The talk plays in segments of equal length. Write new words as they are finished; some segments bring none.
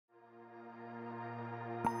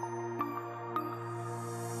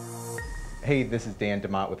Hey, this is Dan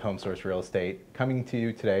DeMott with HomeSource Real Estate, coming to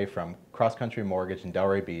you today from Cross Country Mortgage in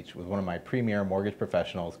Delray Beach with one of my premier mortgage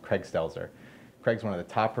professionals, Craig Stelzer. Craig's one of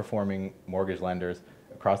the top performing mortgage lenders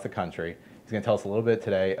across the country. He's going to tell us a little bit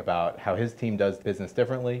today about how his team does business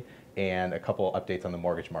differently and a couple updates on the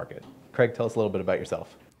mortgage market. Craig, tell us a little bit about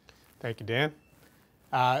yourself. Thank you, Dan.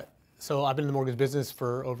 So I've been in the mortgage business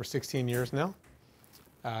for over 16 years now.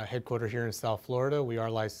 Headquartered here in South Florida. We are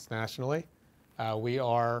licensed nationally. We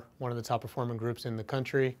are one of the top performing groups in the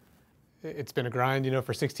country. It's been a grind,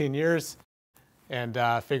 for 16 years and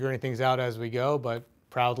figuring things out as we go, but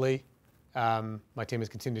proudly, my team has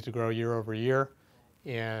continued to grow year over year.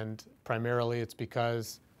 And primarily it's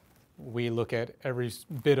because we look at every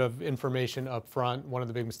bit of information up front. One of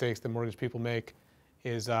the big mistakes that mortgage people make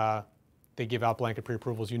is they give out blanket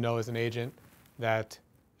pre-approvals. You know as an agent that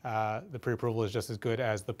the pre-approval is just as good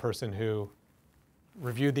as the person who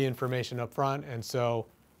reviewed the information up front. And so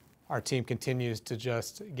our team continues to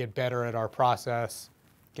just get better at our process,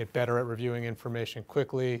 get better at reviewing information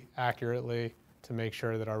quickly, accurately, to make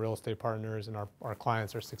sure that our real estate partners and our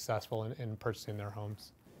clients are successful in purchasing their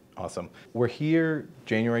homes. Awesome. We're here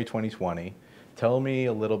January 2020. Tell me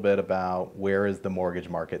a little bit about where is the mortgage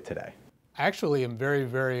market today? I actually am very,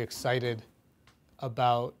 very excited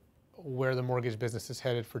about where the mortgage business is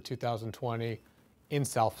headed for 2020 in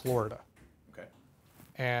South Florida. Okay.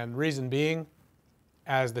 And reason being,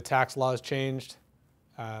 as the tax laws changed,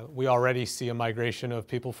 we already see a migration of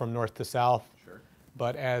people from north to south. Sure.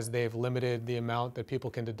 But as they've limited the amount that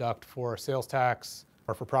people can deduct for sales tax,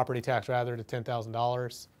 or for property tax rather, to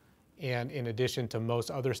 $10,000, and in addition to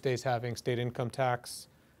most other states having state income tax,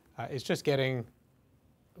 it's just getting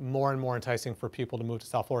more and more enticing for people to move to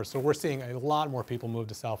South Florida. So we're seeing a lot more people move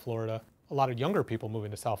to South Florida, a lot of younger people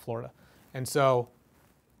moving to South Florida. And so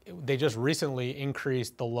they just recently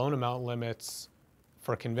increased the loan amount limits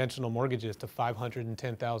for conventional mortgages to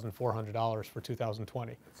 $510,400 for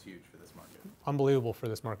 2020. That's huge for this market. Unbelievable for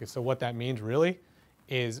this market. So what that means really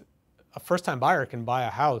is a first-time buyer can buy a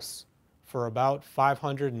house for about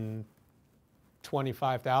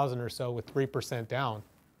 $525,000 or so with 3% down.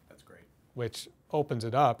 That's great. Which opens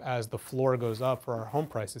it up as the floor goes up for our home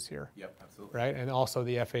prices here. Yep, absolutely. Right, and also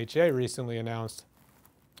the FHA recently announced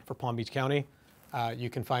for Palm Beach County, you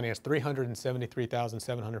can finance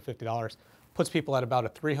 $373,750, puts people at about a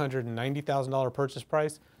 $390,000 purchase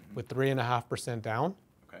price with 3.5% down.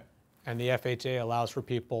 Okay. And the FHA allows for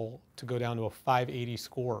people to go down to a 580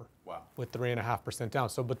 score. Wow. With 3.5% down.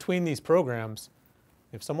 So between these programs,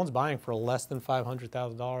 if someone's buying for less than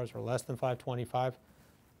 $500,000 or less than $525,000,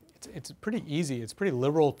 it's pretty easy. It's pretty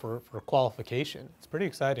liberal for qualification. It's pretty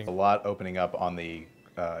exciting. A lot opening up on the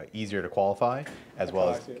easier to qualify, as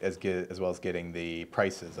well as getting the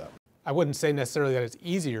prices up. I wouldn't say necessarily that it's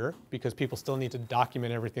easier because people still need to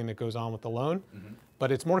document everything that goes on with the loan,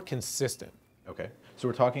 but it's more consistent. Okay, so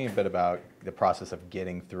we're talking a bit about the process of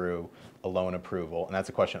getting through a loan approval, and that's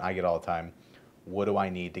a question I get all the time. What do I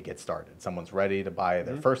need to get started? Someone's ready to buy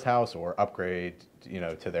their first house or upgrade,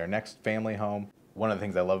 to their next family home. One of the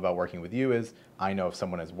things I love about working with you is I know if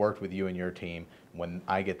someone has worked with you and your team, when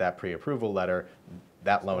I get that pre-approval letter,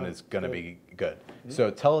 that loan is going to be good.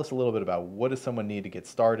 So tell us a little bit about what does someone need to get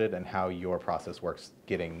started and how your process works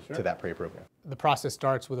getting to that pre-approval. The process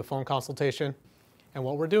starts with a phone consultation. And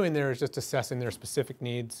what we're doing there is just assessing their specific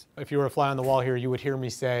needs. If you were a fly on the wall here, you would hear me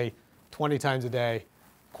say 20 times a day,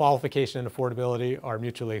 qualification and affordability are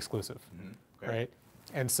mutually exclusive, right?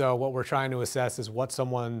 And so what we're trying to assess is what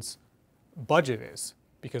someone's budget is,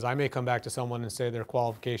 because I may come back to someone and say their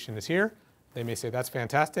qualification is here. They may say, that's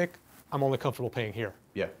fantastic. I'm only comfortable paying here.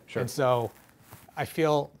 Yeah, sure. And so I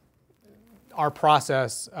feel our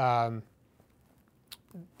process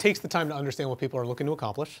takes the time to understand what people are looking to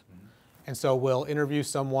accomplish. And so we'll interview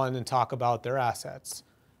someone and talk about their assets.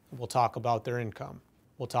 We'll talk about their income.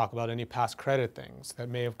 We'll talk about any past credit things that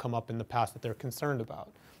may have come up in the past that they're concerned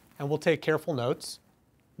about. And we'll take careful notes.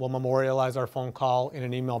 We'll memorialize our phone call in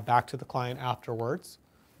an email back to the client afterwards.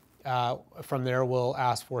 From there, we'll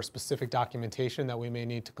ask for specific documentation that we may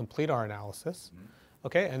need to complete our analysis.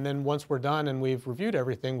 Okay, and then once we're done and we've reviewed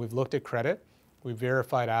everything, we've looked at credit, we've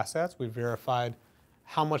verified assets, we've verified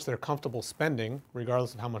how much they're comfortable spending,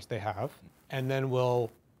 regardless of how much they have. And then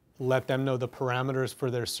we'll let them know the parameters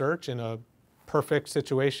for their search in a perfect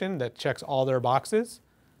situation that checks all their boxes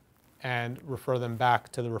and refer them back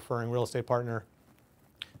to the referring real estate partner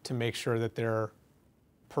to make sure that their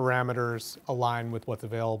parameters align with what's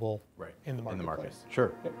available in the marketplace.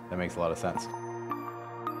 Sure, that makes a lot of sense.